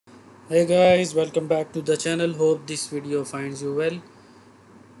Hey guys, welcome back to the channel. Hope this video finds you well.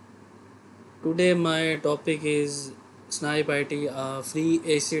 Today my topic is Snipe IT, a free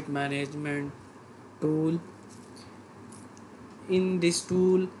asset management tool. In this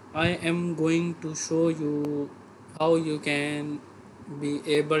tool, I am going to show you how you can be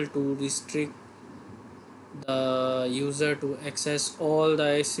able to restrict the user to access all the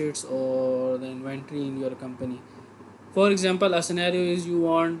assets or the inventory in your company. For example, a scenario is you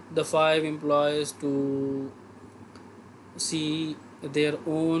want the 5 employees to see their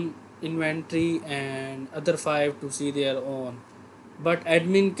own inventory and other 5 to see their own, but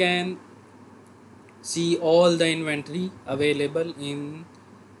admin can see all the inventory available in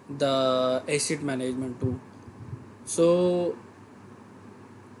the asset management tool. So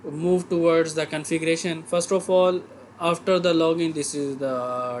move towards the configuration. First of all, after the login, this is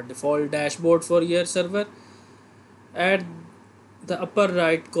the default dashboard for your server. At the upper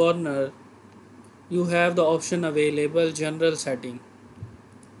right corner you have the option available general setting.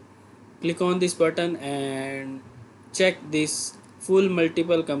 Click on this button and check this full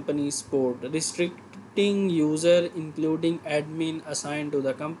multiple company support, restricting user including admin assigned to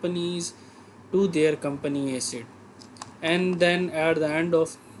the companies to their company asset. And then at the end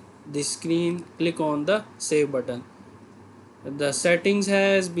of the screen, click on the save button. The settings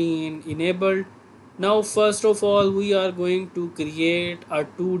has been enabled. Now first of all we are going to create our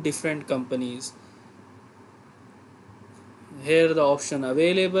two different companies. Here the option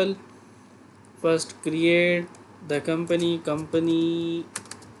available. First create the company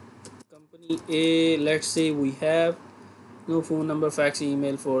A. Let's say we have no phone number, fax,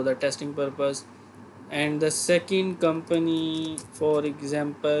 email for the testing purpose. And the second company, for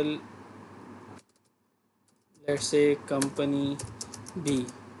example, let's say company B,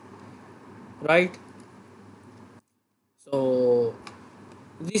 right? So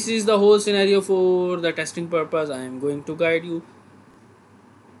this is the whole scenario for the testing purpose. I am going to guide you.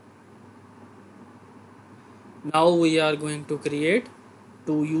 Now we are going to create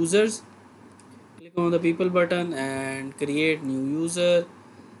two users. Click on the people button and create new user.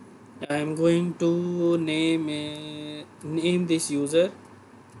 I am going to name this user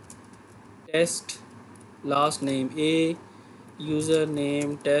test, last name A,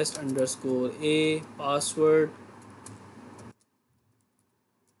 username test underscore A, password.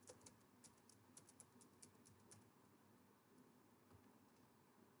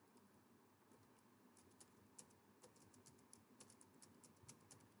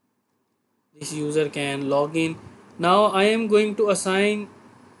 This user can log in. Now I am going to assign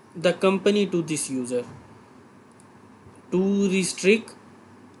the company to this user to restrict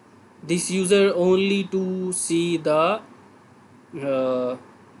this user only to see the uh,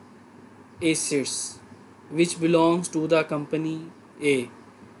 assets which belongs to the company A.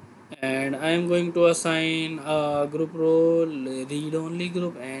 And I am going to assign a group role, read only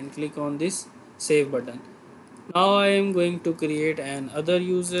group, and click on this save button. Now I am going to create an other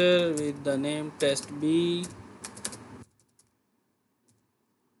user with the name test B.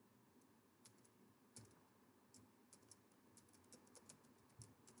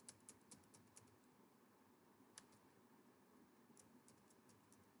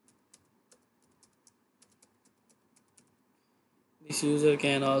 This user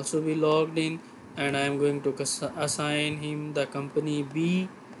can also be logged in, and I am going to assign him the company B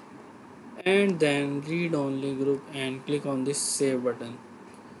and then read only group and click on this save button.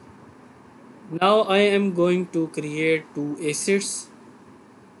 Now I am going to create two assets.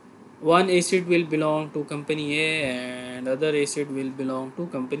 One asset will belong to company A and other asset will belong to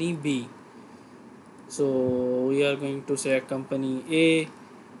company B. So we are going to select company A,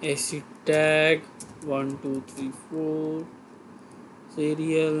 asset tag 1234,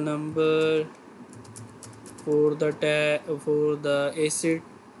 serial number for the tag, for the asset,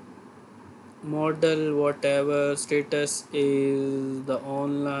 model, whatever status is the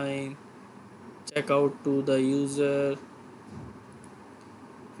online, check out to the user.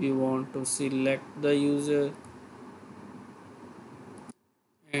 If you want to select the user,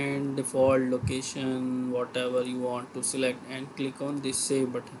 and default location, whatever you want to select, and click on this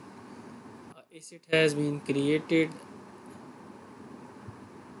save button. Asset has been created.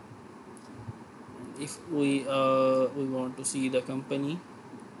 If we want to see the company,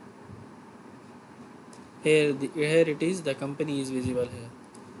 here it is, the company is visible here.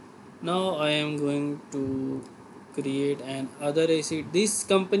 Now I am going to create an other asset. This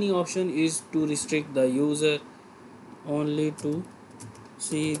company option is to restrict the user only to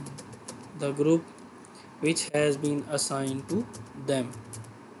see the group which has been assigned to them.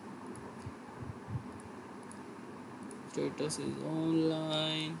 Status is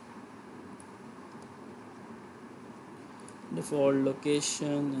online. default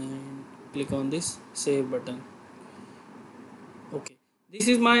location and click on this save button. Okay, this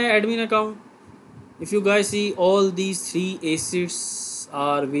is my admin account. If you guys see, all these three assets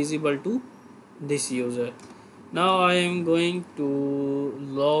are visible to this user. Now I am going to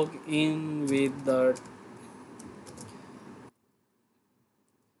log in with the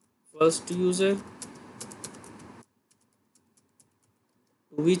first user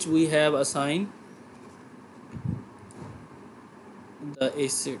to which we have assigned the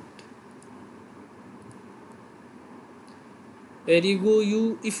asset. There you go.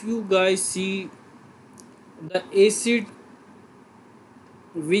 You, if you guys see, the asset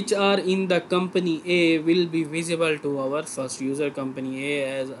which are in the company A will be visible to our first user company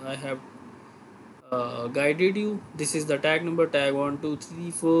A, as I have guided you. This is the tag number, tag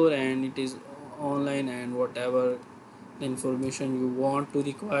 1234, and it is online, and whatever information you want to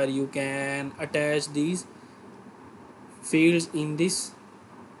require, you can attach these fields in this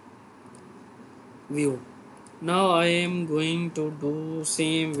view. Now I am going to do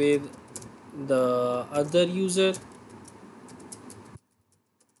same with the other user.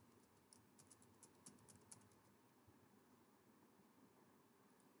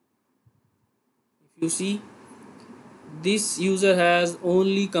 If you see, this user has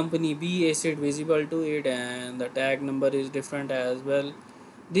only company B asset visible to it, and the tag number is different as well.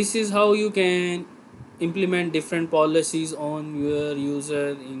 This is how you can implement different policies on your user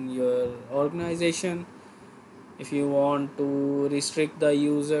in your organization. If you want to restrict the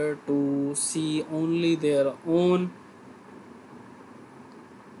user to see only their own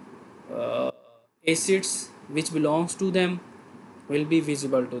uh, assets which belongs to them, will be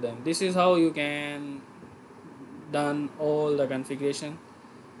visible to them. This is how you can done all the configuration.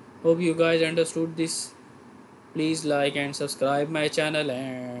 Hope you guys understood this. Please like and subscribe my channel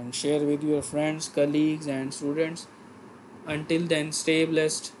and share with your friends, colleagues and students. Until then, stay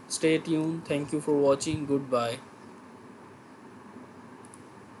blessed, stay tuned. Thank you for watching. Goodbye.